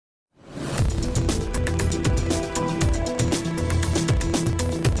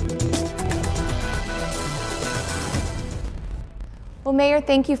Well, Mayor,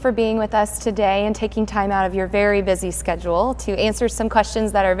 thank you for being with us today and taking time out of your very busy schedule to answer some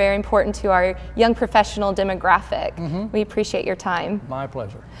questions that are very important to our young professional demographic. We appreciate your time. My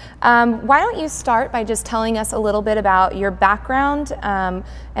pleasure. Why don't you start by just telling us a little bit about your background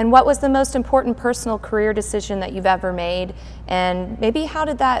and what was the most important personal career decision that you've ever made, and maybe how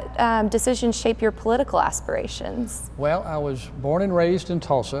did that decision shape your political aspirations? Well, I was born and raised in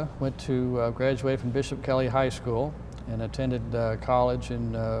Tulsa, went to graduate from Bishop Kelly High School, and attended college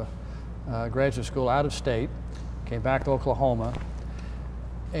and graduate school out of state, came back to Oklahoma.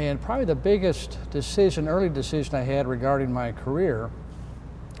 And probably the biggest decision, early decision I had regarding my career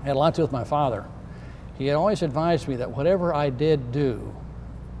had a lot to do with my father. He had always advised me that whatever I did do,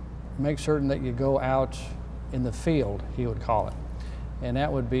 make certain that you go out in the field, he would call it. And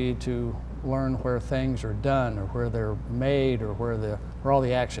that would be to learn where things are done or where they're made or where all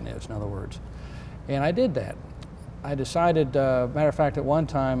the action is, in other words. And I did that. I decided, matter of fact, at one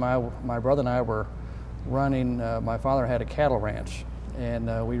time, my brother and I were running, my father had a cattle ranch,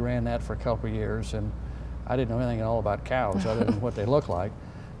 and we ran that for a couple of years, and I didn't know anything at all about cows other than what they look like,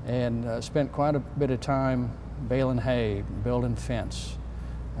 and spent quite a bit of time baling hay, building fence,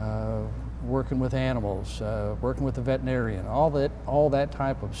 working with animals, working with the veterinarian, all that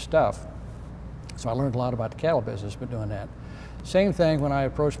type of stuff. So I learned a lot about the cattle business by doing that. Same thing when I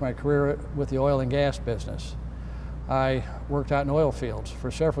approached my career with the oil and gas business. I worked out in oil fields for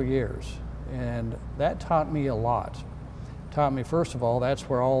several years, and that taught me a lot. Taught me, first of all, that's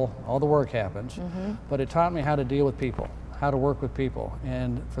where all the work happens, but it taught me how to deal with people, how to work with people,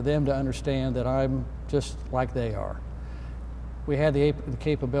 and for them to understand that I'm just like they are. We had the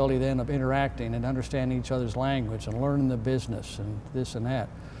capability then of interacting and understanding each other's language and learning the business and this and that.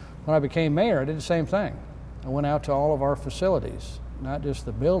 When I became mayor, I did the same thing. I went out to all of our facilities, not just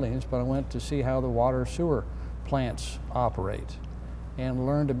the buildings, but I went to see how the water sewer plants operate and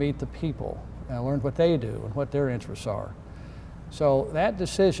learn to meet the people and learn what they do and what their interests are. So that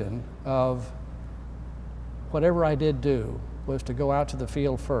decision of whatever I did do was to go out to the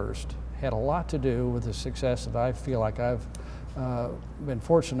field first had a lot to do with the success that I feel like I've been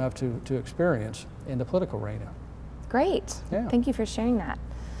fortunate enough to experience in the political arena. Great. Yeah. Thank you for sharing that.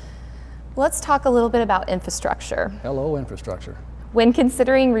 Let's talk a little bit about infrastructure. Hello, infrastructure. When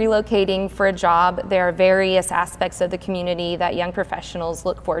considering relocating for a job, there are various aspects of the community that young professionals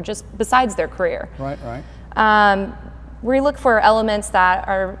look for, just besides their career. Right, right. We look for elements that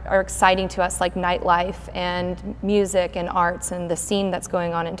are exciting to us, like nightlife and music and arts and the scene that's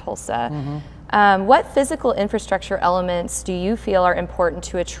going on in Tulsa. What physical infrastructure elements do you feel are important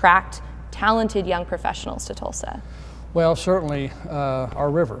to attract talented young professionals to Tulsa? Well, certainly our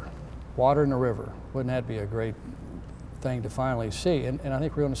river, water in the river. Wouldn't that be a great thing to finally see, and I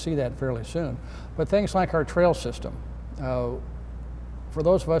think we're going to see that fairly soon. But things like our trail system. For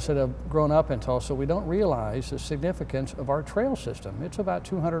those of us that have grown up in Tulsa, we don't realize the significance of our trail system. It's about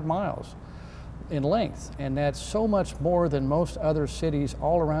 200 miles in length, and that's so much more than most other cities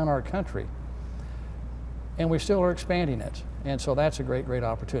all around our country. And we still are expanding it, and so that's a great, great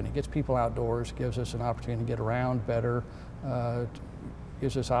opportunity. It gets people outdoors, gives us an opportunity to get around better,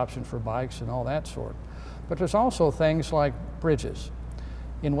 gives us options for bikes and all that sort. But there's also things like bridges.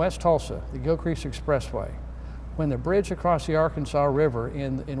 In West Tulsa, the Gilcrease Expressway, when the bridge across the Arkansas River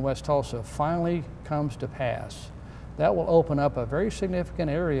in West Tulsa finally comes to pass, that will open up a very significant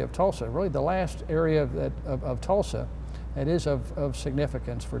area of Tulsa, really the last area of Tulsa that is of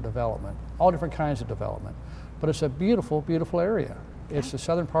significance for development, all different kinds of development. But it's a beautiful, beautiful area. It's the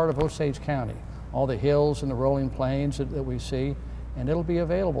southern part of Osage County, all the hills and the rolling plains that we see, and it'll be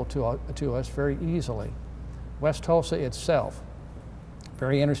available to us very easily. West Tulsa itself,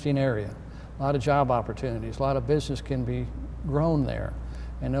 very interesting area. A lot of job opportunities, a lot of business can be grown there.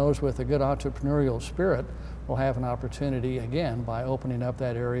 And those with a good entrepreneurial spirit will have an opportunity, again, by opening up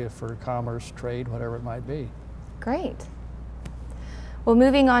that area for commerce, trade, whatever it might be. Great. Well,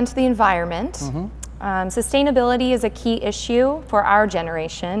 moving on to the environment. Sustainability is a key issue for our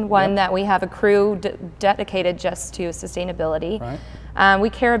generation, one that we have a crew dedicated just to sustainability. Right. We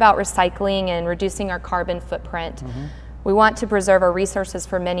care about recycling and reducing our carbon footprint. We want to preserve our resources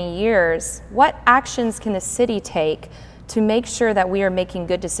for many years. What actions can the city take to make sure that we are making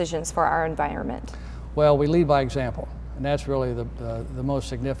good decisions for our environment? Well, we lead by example, and that's really the most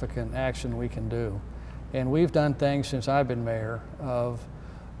significant action we can do. And we've done things since I've been mayor of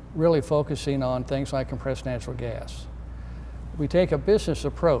really focusing on things like compressed natural gas. We take a business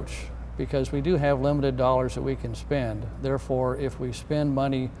approach because we do have limited dollars that we can spend. Therefore, if we spend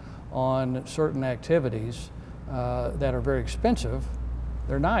money on certain activities that are very expensive,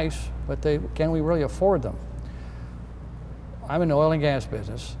 they're nice, but can we really afford them? I'm in the oil and gas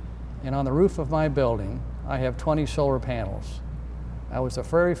business, and on the roof of my building, I have 20 solar panels. I was the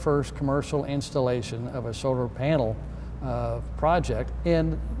very first commercial installation of a solar panel project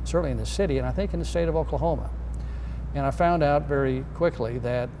certainly in the city, and I think in the state of Oklahoma. And I found out very quickly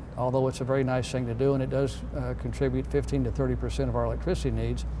that although it's a very nice thing to do and it does contribute 15 to 30% of our electricity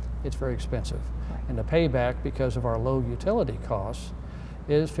needs, it's very expensive. Right. And the payback, because of our low utility costs,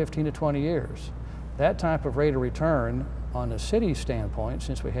 is 15 to 20 years. That type of rate of return on the city standpoint,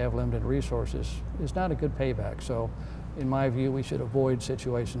 since we have limited resources, is not a good payback. So in my view, we should avoid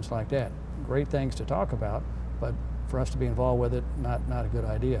situations like that. Great things to talk about, but for us to be involved with it, not a good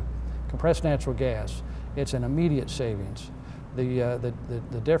idea. Compressed natural gas, it's an immediate savings. The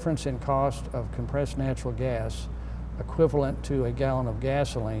difference in cost of compressed natural gas equivalent to a gallon of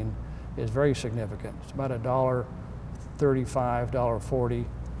gasoline is very significant. It's about $1.35, $1.40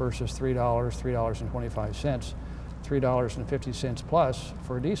 versus $3, $3.25, $3.50 plus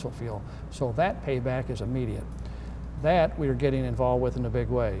for diesel fuel. So that payback is immediate. That we are getting involved with in a big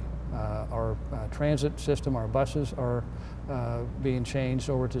way. Our transit system, our buses are being changed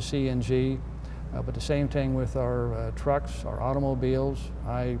over to CNG, but the same thing with our trucks, our automobiles.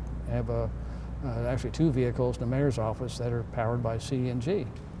 I have actually 2 vehicles in the mayor's office that are powered by CNG.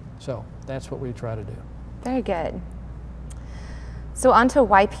 So that's what we try to do. Very good. So on to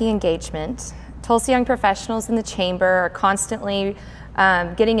YP engagement. Tulsa young professionals in the chamber are constantly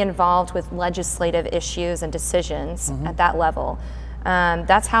getting involved with legislative issues and decisions at that level.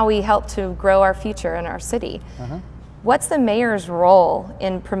 That's how we help to grow our future in our city. What's the mayor's role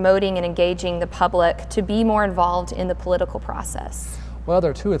in promoting and engaging the public to be more involved in the political process? Well,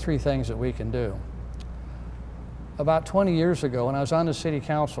 there are 2 or 3 things that we can do. About 20 years ago, when I was on the city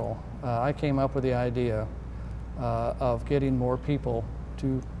council, I came up with the idea of getting more people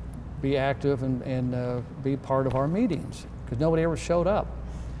to be active and be part of our meetings, because nobody ever showed up.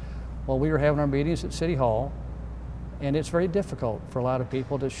 Well, we were having our meetings at City Hall, and it's very difficult for a lot of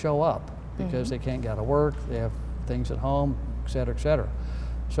people to show up because they can't get out of work, they have things at home, et cetera, et cetera.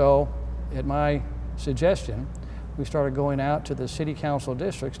 So at my suggestion, we started going out to the city council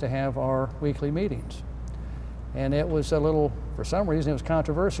districts to have our weekly meetings. And it was a little, for some reason, it was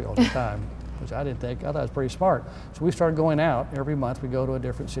controversial at the time, which I thought it was pretty smart. So we started going out every month. We go to a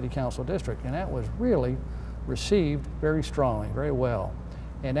different city council district, and that was really received very strongly, very well.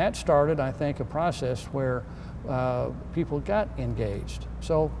 And that started, I think, a process where people got engaged.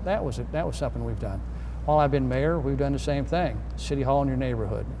 So that was something we've done. While I've been mayor, we've done the same thing. City Hall in Your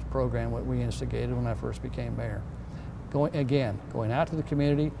Neighborhood, a program that we instigated when I first became mayor. Going out to the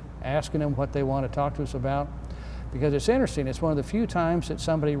community, asking them what they want to talk to us about. Because it's interesting, it's one of the few times that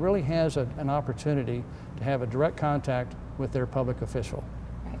somebody really has an opportunity to have a direct contact with their public official.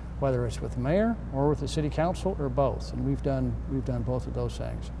 Right. Whether it's with the mayor or with the city council or both. And we've done both of those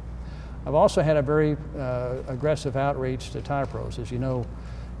things. I've also had a very aggressive outreach to TYPros. As you know,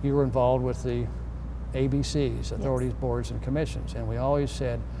 you were involved with the ABCs, authorities, boards, and commissions. And we always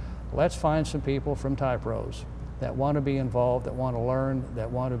said, let's find some people from TYPros that want to be involved, that want to learn, that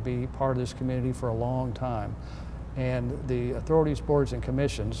want to be part of this community for a long time. And the authorities, boards, and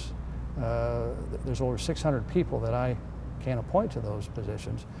commissions, there's over 600 people that I can appoint to those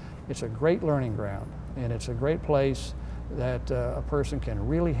positions. It's a great learning ground, and it's a great place that a person can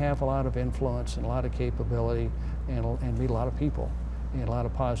really have a lot of influence and a lot of capability and meet a lot of people and a lot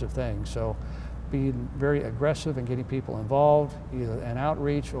of positive things. So being very aggressive in getting people involved, either an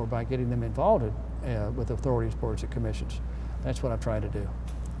outreach or by getting them involved with authorities, boards, and commissions. That's what I've tried to do.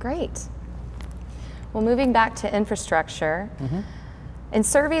 Great. Well, moving back to infrastructure, in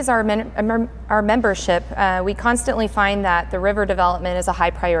surveys our membership, we constantly find that the river development is a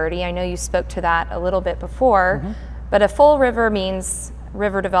high priority. I know you spoke to that a little bit before, but a full river means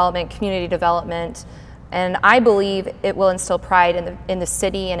river development, community development, and I believe it will instill pride in the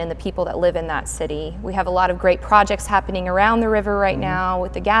city and in the people that live in that city. We have a lot of great projects happening around the river right now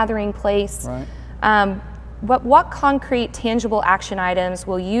with the gathering place. Right. What concrete, tangible action items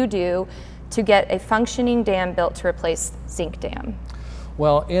will you do to get a functioning dam built to replace Zinc Dam?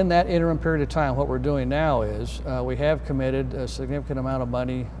 Well, in that interim period of time, what we're doing now is we have committed a significant amount of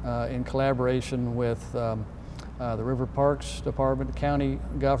money in collaboration with the River Parks Department, county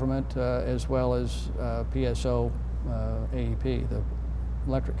government, as well as PSO AEP, the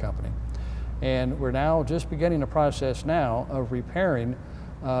electric company. And we're now just beginning a process now of repairing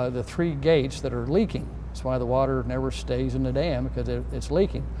the 3 gates that are leaking. That's why the water never stays in the dam, because it's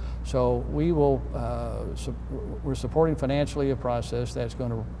leaking. So we will, we're supporting financially a process that's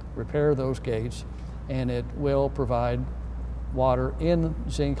going to repair those gates, and it will provide water in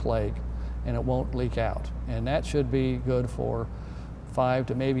Zinc Lake and it won't leak out. And that should be good for 5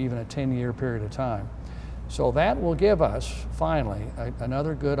 to maybe even a 10-year period of time. So that will give us, finally,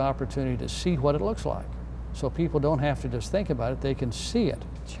 another good opportunity to see what it looks like. So people don't have to just think about it, they can see it.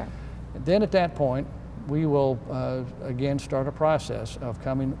 Sure. And then at that point, we will again start a process of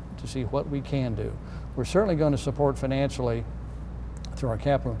coming to see what we can do. We're certainly going to support financially through our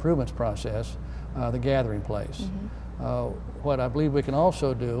capital improvements process the gathering place. What I believe we can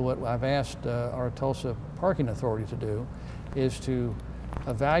also do, what I've asked our Tulsa Parking Authority to do, is to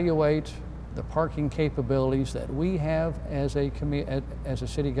evaluate the parking capabilities that we have as a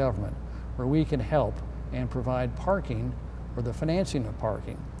city government, where we can help and provide parking, or the financing of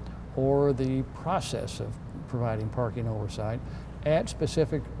parking, or the process of providing parking oversight at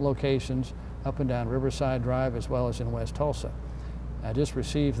specific locations up and down Riverside Drive as well as in West Tulsa. I just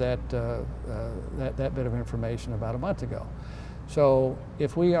received that bit of information about a month ago. So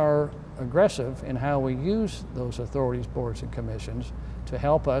if we are aggressive in how we use those authorities, boards, and commissions to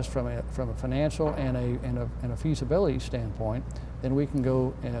help us from a financial and a feasibility standpoint, then we can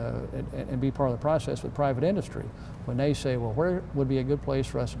go and be part of the process with private industry. When they say, well, where would be a good place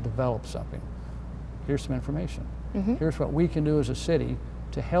for us to develop something? Here's some information. Here's what we can do as a city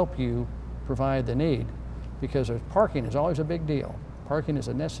to help you provide the need, because parking is always a big deal. Parking is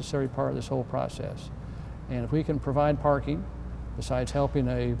a necessary part of this whole process. And if we can provide parking, besides helping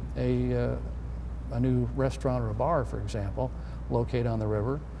a new restaurant or a bar, for example, located on the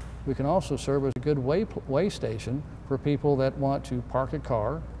river, we can also serve as a good way station for people that want to park a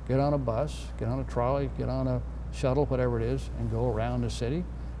car, get on a bus, get on a trolley, get on a shuttle, whatever it is, and go around the city.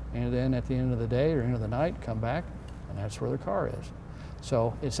 And then at the end of the day or end of the night, come back, and that's where their car is.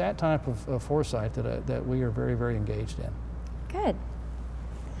 So it's that type of foresight that we are very, very engaged in. Good.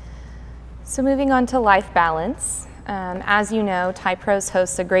 So moving on to life balance. As you know, TYPros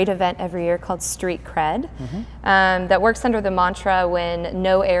hosts a great event every year called Street Cred that works under the mantra, when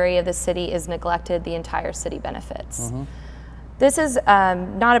no area of the city is neglected, the entire city benefits. This is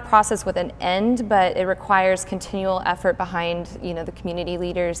not a process with an end, but it requires continual effort behind the community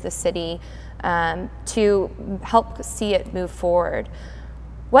leaders, the city, to help see it move forward.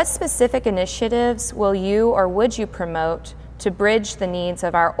 What specific initiatives will you or would you promote to bridge the needs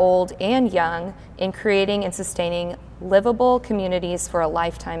of our old and young in creating and sustaining livable communities for a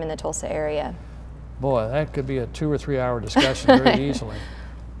lifetime in the Tulsa area? Boy, that could be a 2 or 3 hour discussion very easily.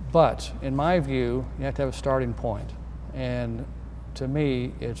 But in my view, you have to have a starting point. And to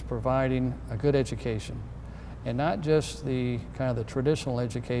me, it's providing a good education. And not just the kind of the traditional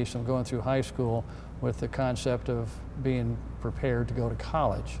education of going through high school with the concept of being prepared to go to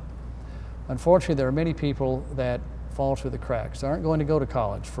college. Unfortunately, there are many people that fall through the cracks. They aren't going to go to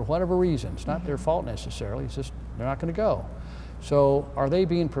college for whatever reason. It's not their fault necessarily, it's just they're not going to go. So are they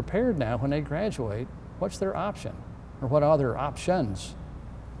being prepared now when they graduate? What's their option? Or what are their options?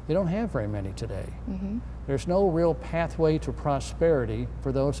 They don't have very many today. There's no real pathway to prosperity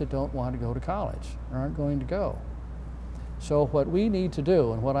for those that don't want to go to college or aren't going to go. So what we need to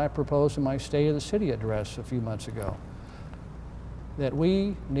do, and what I proposed in my State of the City address a few months ago, that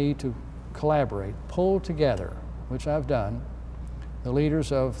we need to collaborate, pull together, which I've done, the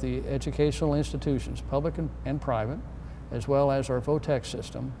leaders of the educational institutions, public and private, as well as our VOTEC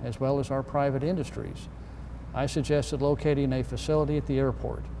system, as well as our private industries. I suggested locating a facility at the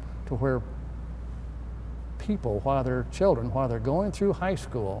airport to where people, while they're going through high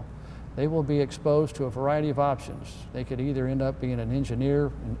school, they will be exposed to a variety of options. They could either end up being an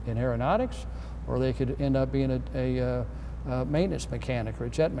engineer in aeronautics, or they could end up being a maintenance mechanic or a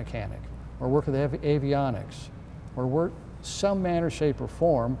jet mechanic, or work with avionics, or work some manner, shape, or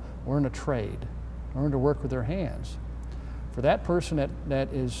form, learn a trade, learn to work with their hands. For that person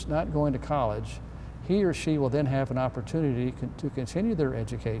that is not going to college, he or she will then have an opportunity to continue their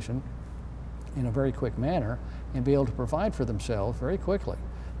education in a very quick manner and be able to provide for themselves very quickly.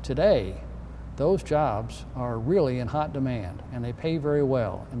 Today, those jobs are really in hot demand, and they pay very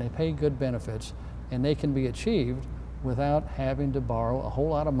well, and they pay good benefits, and they can be achieved without having to borrow a whole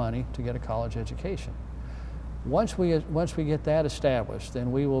lot of money to get a college education. Once we get that established,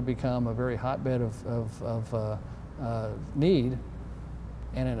 then we will become a very hotbed of need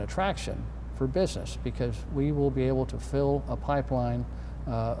and an attraction for business, because we will be able to fill a pipeline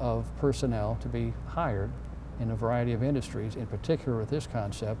of personnel to be hired in a variety of industries, in particular with this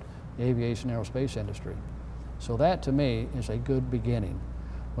concept, the aviation and aerospace industry. So that, to me, is a good beginning.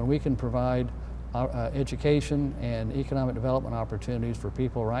 When we can provide education and economic development opportunities for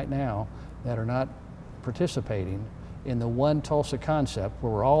people right now that are not participating in the one Tulsa concept,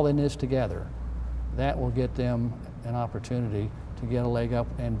 where we're all in this together, that will get them an opportunity to get a leg up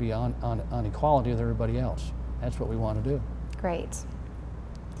and be on equality with everybody else. That's what we want to do. Great.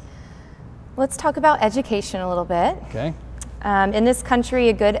 Let's talk about education a little bit. Okay. In this country,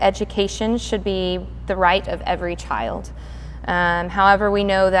 a good education should be the right of every child. However, we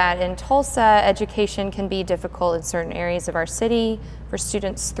know that in Tulsa, education can be difficult in certain areas of our city for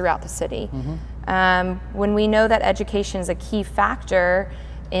students throughout the city. When we know that education is a key factor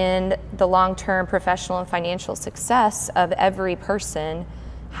in the long-term professional and financial success of every person,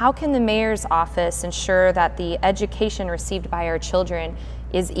 how can the mayor's office ensure that the education received by our children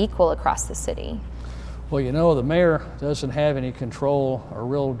is equal across the city? Well, you know, the mayor doesn't have any control or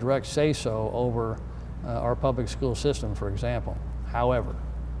real direct say-so over our public school system, for example. However,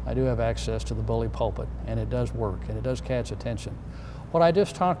 I do have access to the bully pulpit, and it does work, and it does catch attention. What I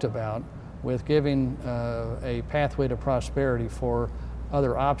just talked about with giving a pathway to prosperity for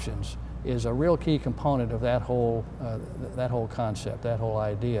other options is a real key component of that whole concept, that whole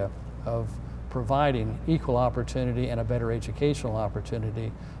idea of providing equal opportunity and a better educational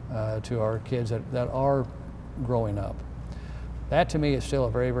opportunity to our kids that are growing up. That to me is still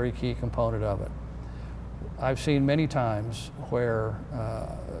a very, very key component of it. I've seen many times where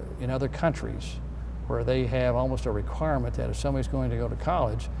in other countries where they have almost a requirement that if somebody's going to go to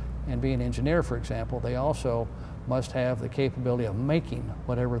college and be an engineer, for example, they also must have the capability of making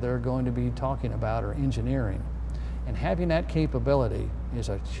whatever they're going to be talking about or engineering. And having that capability is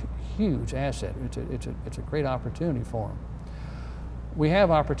a huge asset. It's a great opportunity for them. We have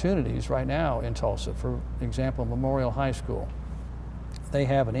opportunities right now in Tulsa. For example, Memorial High School. They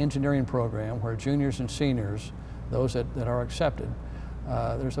have an engineering program where juniors and seniors, those that are accepted,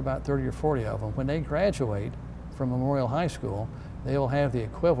 there's about 30 or 40 of them. When they graduate from Memorial High School, they will have the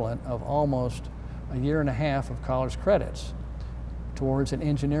equivalent of almost a year and a half of college credits towards an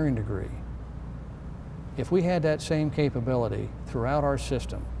engineering degree. If we had that same capability throughout our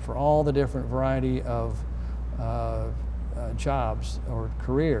system for all the different variety of jobs or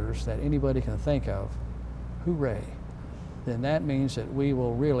careers that anybody can think of, hooray, then that means that we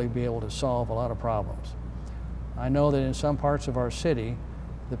will really be able to solve a lot of problems. I know that in some parts of our city,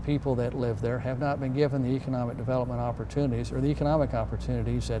 the people that live there have not been given the economic development opportunities or the economic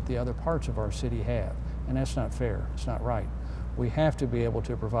opportunities that the other parts of our city have. And that's not fair, it's not right. We have to be able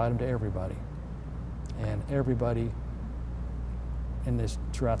to provide them to everybody. And everybody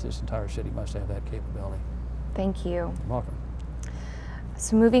throughout this entire city must have that capability. Thank you. You're welcome.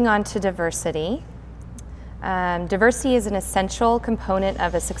 So moving on to diversity. Diversity is an essential component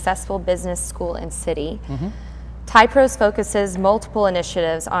of a successful business, school, and city. TYPros focuses multiple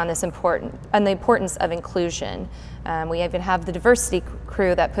initiatives on the importance of inclusion. We even have the diversity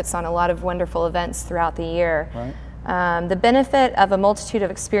crew that puts on a lot of wonderful events throughout the year. Right. The benefit of a multitude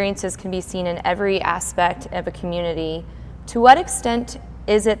of experiences can be seen in every aspect of a community. To what extent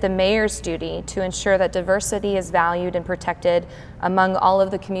is it the mayor's duty to ensure that diversity is valued and protected among all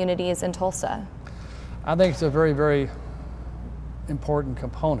of the communities in Tulsa? I think it's a very, very important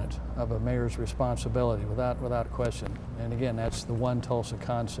component of a mayor's responsibility, without question. And again, that's the One Tulsa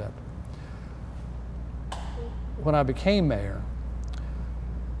concept. When I became mayor,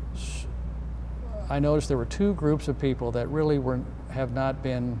 I noticed there were two groups of people that really have not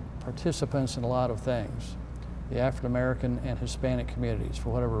been participants in a lot of things: the African American and Hispanic communities, for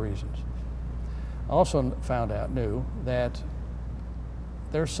whatever reasons. I also knew that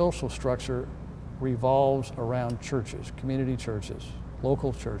their social structure revolves around churches, community churches,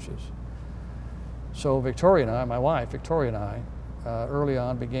 local churches. So Victoria and I, my wife, Victoria and I, early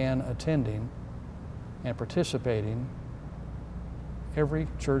on began attending and participating every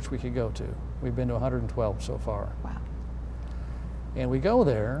church we could go to. We've been to 112 so far. Wow. And we go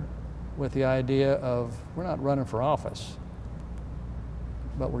there with the idea of, we're not running for office,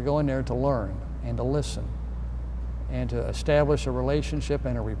 but we're going there to learn and to listen and to establish a relationship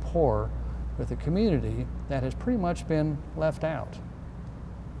and a rapport with a community that has pretty much been left out.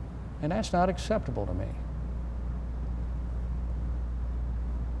 And that's not acceptable to me.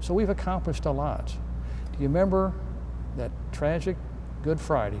 So we've accomplished a lot. Do you remember that tragic Good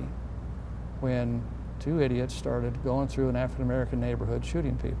Friday when two idiots started going through an African American neighborhood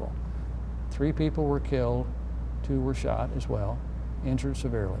shooting people? 3 people were killed, 2 were shot as well, injured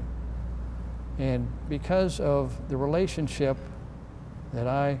severely. And because of the relationship that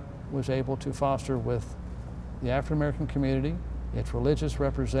I was able to foster with the African American community, its religious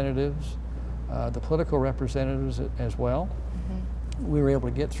representatives, the political representatives as well, we were able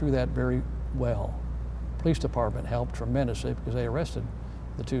to get through that very well. Police department helped tremendously because they arrested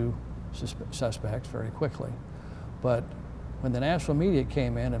the 2 suspects very quickly. But when the national media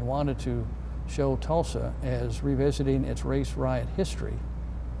came in and wanted to show Tulsa as revisiting its race riot history,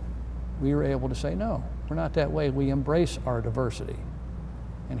 we were able to say, no, we're not that way. We embrace our diversity,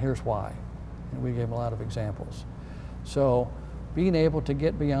 and here's why. And we gave a lot of examples. So being able to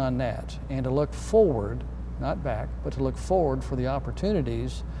get beyond that and to look forward, not back, but to look forward for the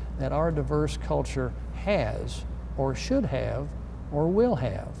opportunities that our diverse culture has or should have or will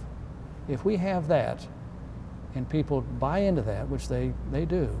have. If we have that and people buy into that, which they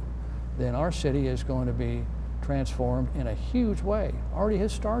do, then our city is going to be transformed in a huge way. Already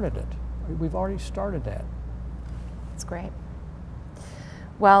has started it. We've already started that. That's great.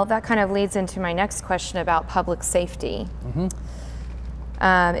 Well, that kind of leads into my next question about public safety. Mm-hmm.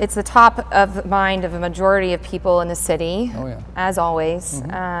 It's the top of mind of a majority of people in the city, oh, yeah. as always.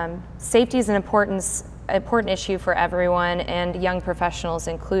 Mm-hmm. Safety is an important issue for everyone, and young professionals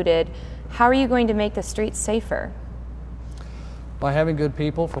included. How are you going to make the streets safer? By having good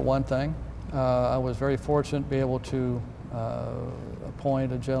people, for one thing. I was very fortunate to be able to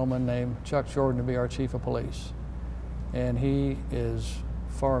appoint a gentleman named Chuck Jordan to be our chief of police. And he is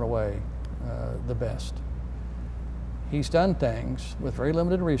far and away the best. He's done things with very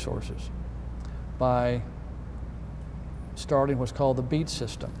limited resources by starting what's called the beat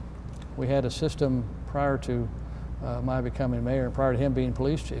system. We had a system prior to my becoming mayor and prior to him being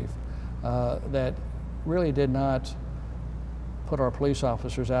police chief that really did not put our police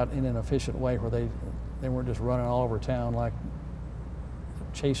officers out in an efficient way where they weren't just running all over town like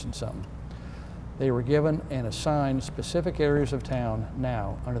chasing something. They were given and assigned specific areas of town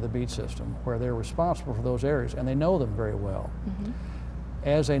now under the beat system where they're responsible for those areas and they know them very well. Mm-hmm.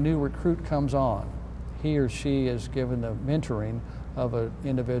 As a new recruit comes on, he or she is given the mentoring of an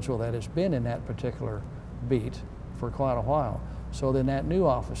individual that has been in that particular beat for quite a while. So then that new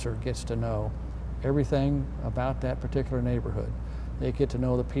officer gets to know everything about that particular neighborhood. They get to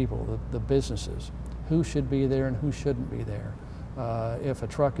know the people, the businesses, who should be there and who shouldn't be there. If a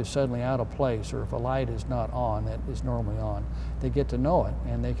truck is suddenly out of place or if a light is not on that is normally on, they get to know it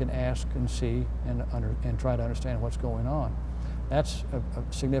and they can ask and see and try to understand what's going on. That's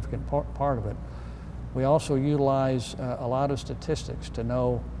a significant part of it. We also utilize a lot of statistics to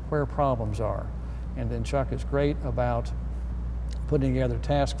know where problems are. And then Chuck is great about putting together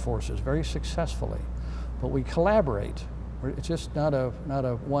task forces very successfully. But we collaborate. It's just not a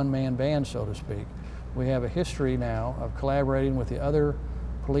one-man band, so to speak. We have a history now of collaborating with the other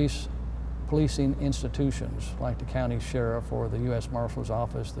policing institutions like the county sheriff or the U.S. Marshal's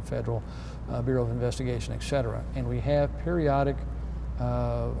Office, the Federal Bureau of Investigation, etc. And we have periodic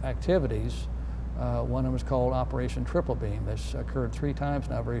activities. One of them is called Operation Triple Beam. That's occurred 3 times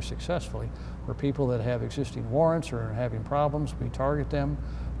now very successfully, where people that have existing warrants or are having problems, we target them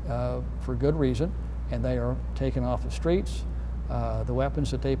for good reason, and they are taken off the streets. The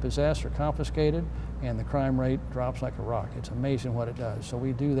weapons that they possess are confiscated, and the crime rate drops like a rock. It's amazing what it does. So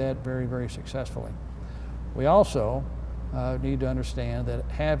we do that very, very successfully. We also need to understand that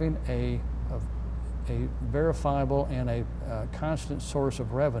having a verifiable and a constant source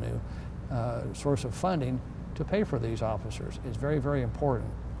of revenue, source of funding to pay for these officers is very, very important.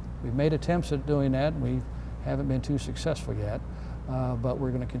 We've made attempts at doing that. We haven't been too successful yet, but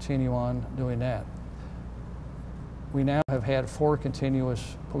we're going to continue on doing that. We now have had 4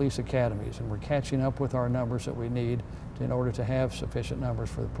 continuous police academies, and we're catching up with our numbers that we need in order to have sufficient numbers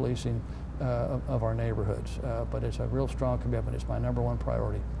for the policing of our neighborhoods. But it's a real strong commitment. It's my #1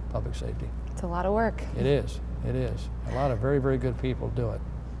 priority, public safety. It's a lot of work. It is. It is. A lot of very, very good people do it.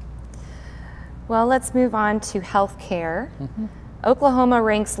 Well, let's move on to health care. Mm-hmm. Oklahoma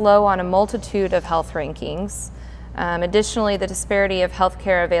ranks low on a multitude of health rankings. Additionally, the disparity of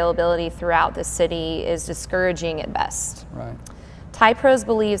healthcare availability throughout the city is discouraging at best. Right. TYPros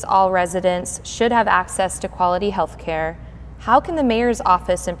believes all residents should have access to quality healthcare. How can the mayor's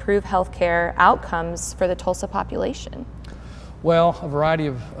office improve healthcare outcomes for the Tulsa population? Well, a variety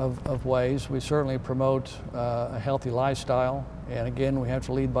of ways. We certainly promote a healthy lifestyle, and again, we have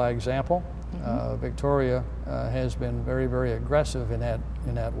to lead by example. Mm-hmm. Victoria has been very, very aggressive in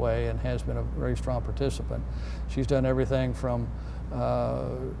that way and has been a very strong participant. She's done everything from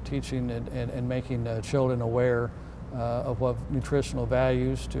teaching and making children aware of what nutritional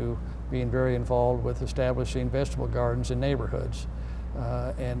values to being very involved with establishing vegetable gardens in neighborhoods.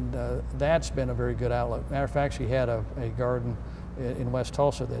 And that's been a very good outlet. Matter of fact, she had a garden in West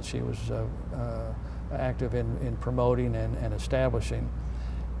Tulsa that she was active in promoting and establishing.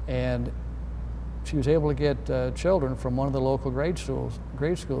 And she was able to get children from one of the local grade schools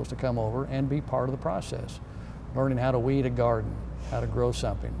to come over and be part of the process, learning how to weed a garden, how to grow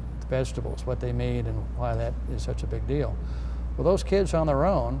something, vegetables, what they made and why that is such a big deal. Well, those kids on their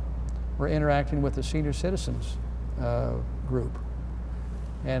own were interacting with the senior citizens group.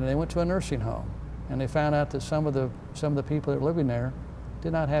 And they went to a nursing home, and they found out that some of the people that were living there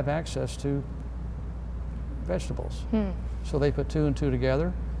did not have access to vegetables. So they put 2 and 2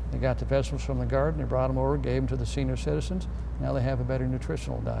 together. They got the vegetables from the garden, they brought them over, gave them to the senior citizens. Now they have a better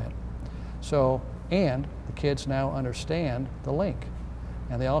nutritional diet. So, and the kids now understand the link.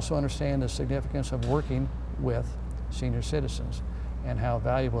 And they also understand the significance of working with senior citizens and how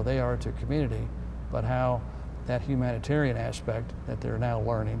valuable they are to community, but how that humanitarian aspect that they're now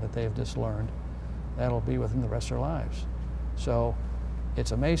learning, that they've just learned, that'll be with them the rest of their lives. So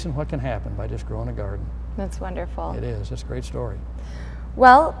it's amazing what can happen by just growing a garden. That's wonderful. It is. It's a great story.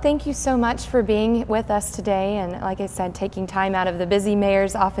 Well, thank you so much for being with us today, and like I said, taking time out of the busy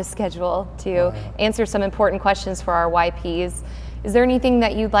mayor's office schedule to answer some important questions for our YPs. Is there anything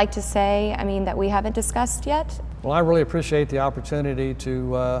that you'd like to say, that we haven't discussed yet? Well, I really appreciate the opportunity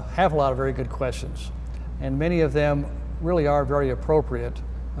to have a lot of very good questions, and many of them really are very appropriate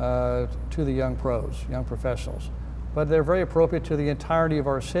to the young pros, young professionals, but they're very appropriate to the entirety of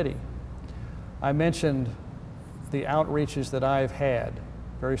our city. I mentioned the outreaches that I've had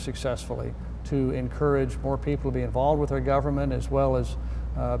very successfully to encourage more people to be involved with our government, as well as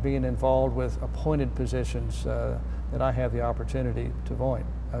being involved with appointed positions that I have the opportunity to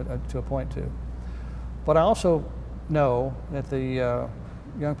appoint to. But I also know that the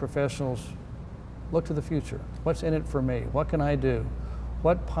young professionals look to the future. What's in it for me? What can I do?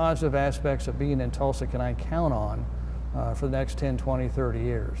 What positive aspects of being in Tulsa can I count on for the next 10, 20, 30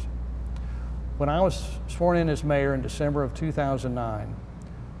 years? When I was sworn in as mayor in December of 2009,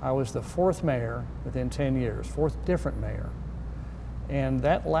 I was the 4th mayor within 10 years, 4th different mayor. And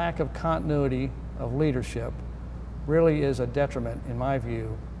that lack of continuity of leadership really is a detriment, in my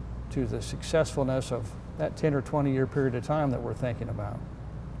view, to the successfulness of that 10 or 20 year period of time that we're thinking about.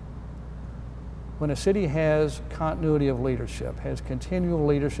 When a city has continuity of leadership, has continual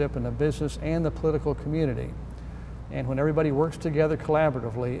leadership in the business and the political community, and when everybody works together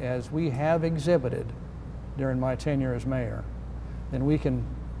collaboratively, as we have exhibited during my tenure as mayor, then we can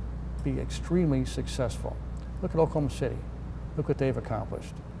be extremely successful. Look at Oklahoma City. Look what they've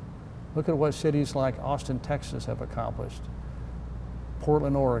accomplished. Look at what cities like Austin, Texas have accomplished.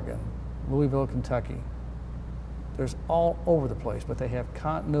 Portland, Oregon, Louisville, Kentucky. There's all over the place, but they have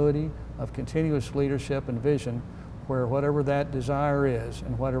continuity of continuous leadership and vision, where whatever that desire is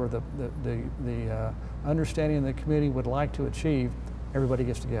and whatever the understanding of the community would like to achieve, everybody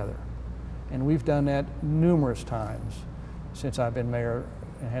gets together. And we've done that numerous times since I've been mayor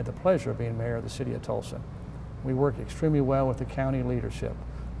and had the pleasure of being mayor of the city of Tulsa. We work extremely well with the county leadership.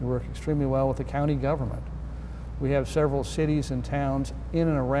 We work extremely well with the county government. We have several cities and towns in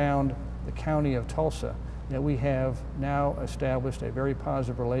and around the county of Tulsa that we have now established a very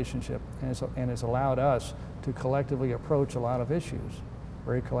positive relationship, and has allowed us to collectively approach a lot of issues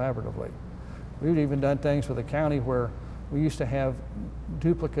very collaboratively. We've even done things with the county where we used to have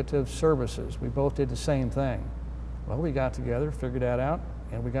duplicative services. We both did the same thing. Well, we got together, figured that out,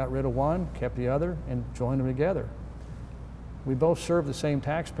 and we got rid of one, kept the other, and joined them together. We both serve the same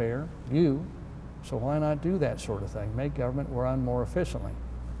taxpayer, you, so why not do that sort of thing? Make government run more efficiently.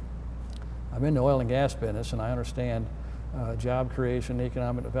 I'm in the oil and gas business, and I understand job creation and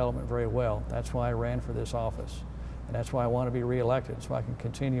economic development very well. That's why I ran for this office. And that's why I want to be reelected, so I can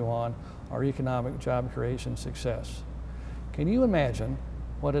continue on our economic job creation success. Can you imagine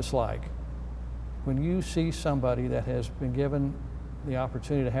what it's like when you see somebody that has been given the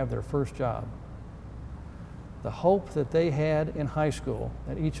opportunity to have their first job? The hope that they had in high school,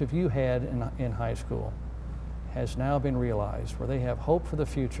 that each of you had in high school, has now been realized, where they have hope for the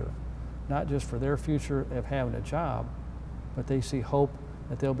future, not just for their future of having a job, but they see hope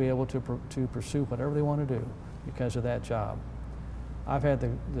that they'll be able to pursue whatever they want to do because of that job. I've had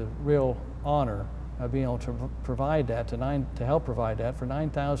the real honor of being able to provide that, to help provide that for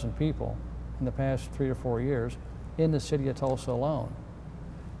 9,000 people in the past 3 or 4 years in the city of Tulsa alone.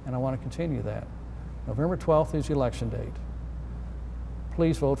 And I want to continue that. November 12th is the election date.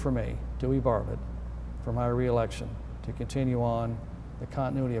 Please vote for me, Dewey Bartlett, for my re-election, to continue on the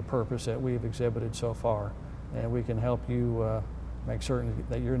continuity of purpose that we've exhibited so far, and we can help you make certain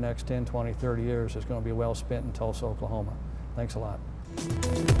that your next 10, 20, 30 years is going to be well spent in Tulsa, Oklahoma. Thanks a lot.